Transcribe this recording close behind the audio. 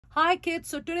Hi kids,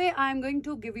 so today I am going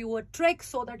to give you a trick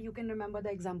so that you can remember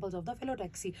the examples of the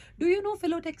phyllotaxy. Do you know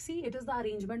phyllotaxy? It is the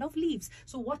arrangement of leaves.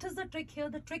 So what is the trick here?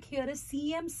 The trick here is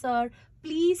CM sir,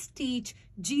 please teach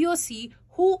GOC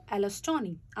who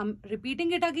elastoni. I'm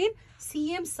repeating it again.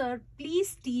 CM sir,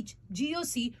 please teach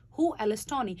GOC who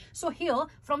elastoni. So here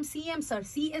from CM sir,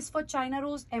 C is for China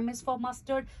rose, M is for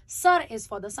mustard, sir is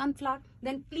for the sunflower,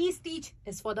 then please teach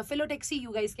is for the phyllotaxy.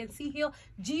 You guys can see here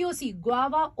GOC,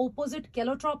 guava opposite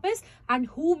calotropis, and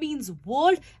who means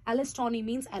world, elastoni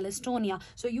means Elastonia.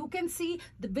 So you can see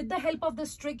with the help of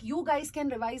this trick, you guys can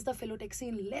revise the phyllotaxy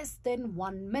in less than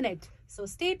 1 minute. So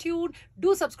stay tuned,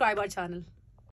 do subscribe our channel.